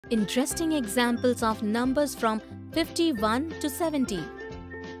Interesting examples of numbers from 51 to 70.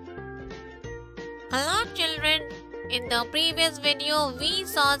 Hello children, in the previous video we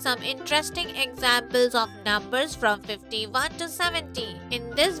saw some interesting examples of numbers from 51 to 70.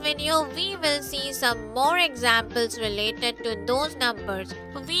 In this video we will see some more examples related to those numbers.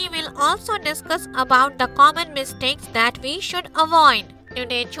 We will also discuss about the common mistakes that we should avoid.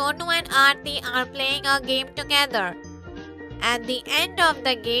 Today Chotu and Aarti are playing a game together. At the end of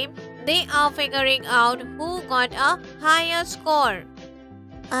the game, they are figuring out who got a higher score.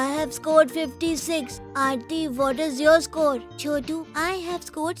 I have scored 56. Aarti, what is your score? Chotu, I have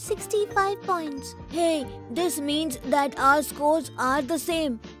scored 65 points. Hey, this means that our scores are the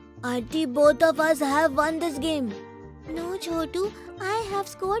same. Aarti, both of us have won this game. No, Chotu, I have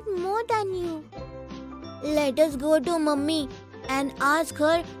scored more than you. Let us go to Mummy and ask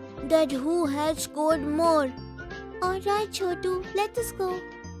her that who has scored more. Alright, Chotu, let us go.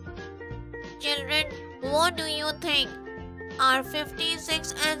 Children, what do you think? Are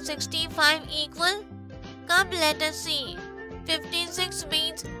 56 and 65 equal? Come let us see. 56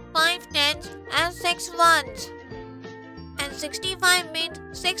 means 5 tens and 6 ones. And 65 means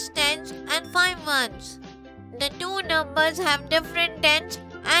 6 tens and 5 ones. The two numbers have different tens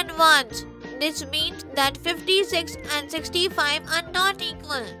and ones. This means that 56 and 65 are not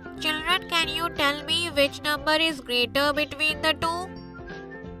equal. Children, can you tell me which number is greater between the two?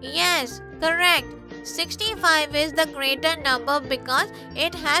 Yes, correct. 65 is the greater number because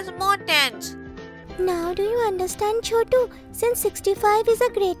it has more tens. Now do you understand, Chotu? Since 65 is a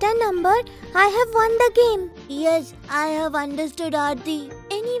greater number, I have won the game. Yes, I have understood, Aarti.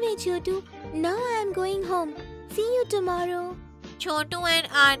 Anyway, Chotu, now I am going home. See you tomorrow. Chotu and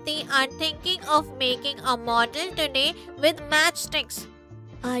Aarti are thinking of making a model today with matchsticks.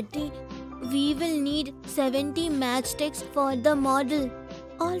 Aarti, we will need 70 matchsticks for the model.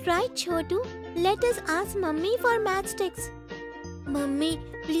 Alright, Chotu. Let us ask Mummy for matchsticks. Mummy,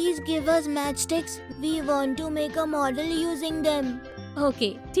 please give us matchsticks. We want to make a model using them.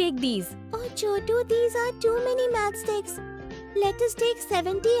 Okay, take these. Oh, Chotu, these are too many matchsticks. Let us take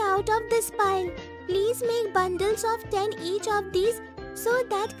 70 out of this pile. Please make bundles of 10 each of these so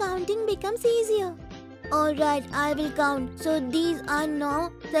that counting becomes easier. Alright, I will count. So these are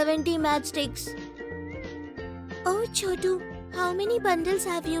now 70 matchsticks. Oh, Chotu, how many bundles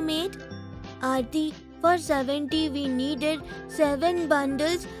have you made? Aarti, for 70 we needed 7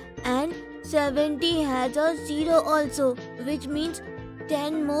 bundles and 70 has a 0 also, which means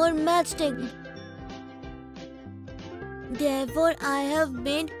 10 more matchsticks. Therefore, I have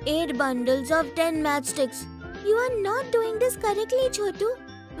made 8 bundles of 10 matchsticks. You are not doing this correctly, Chotu.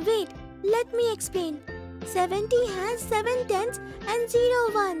 Wait, let me explain. 70 has 7 tens and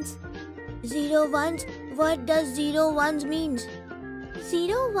 0 ones. 0 ones? What does 0 ones means?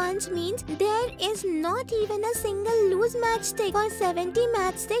 0 ones means there is not even a single loose matchstick. For 70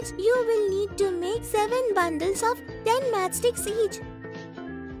 matchsticks, you will need to make 7 bundles of 10 matchsticks each.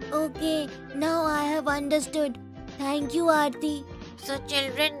 Okay, now I have understood. Thank you, Aarti. So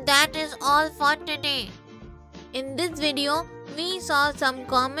children, that is all for today. In this video, we saw some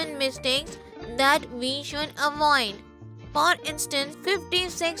common mistakes that we should avoid. For instance,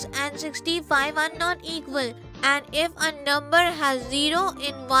 56 and 65 are not equal, and if a number has 0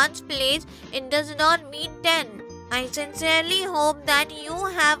 in one's place, it does not mean 10. I sincerely hope that you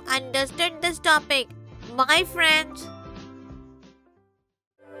have understood this topic. Bye friends.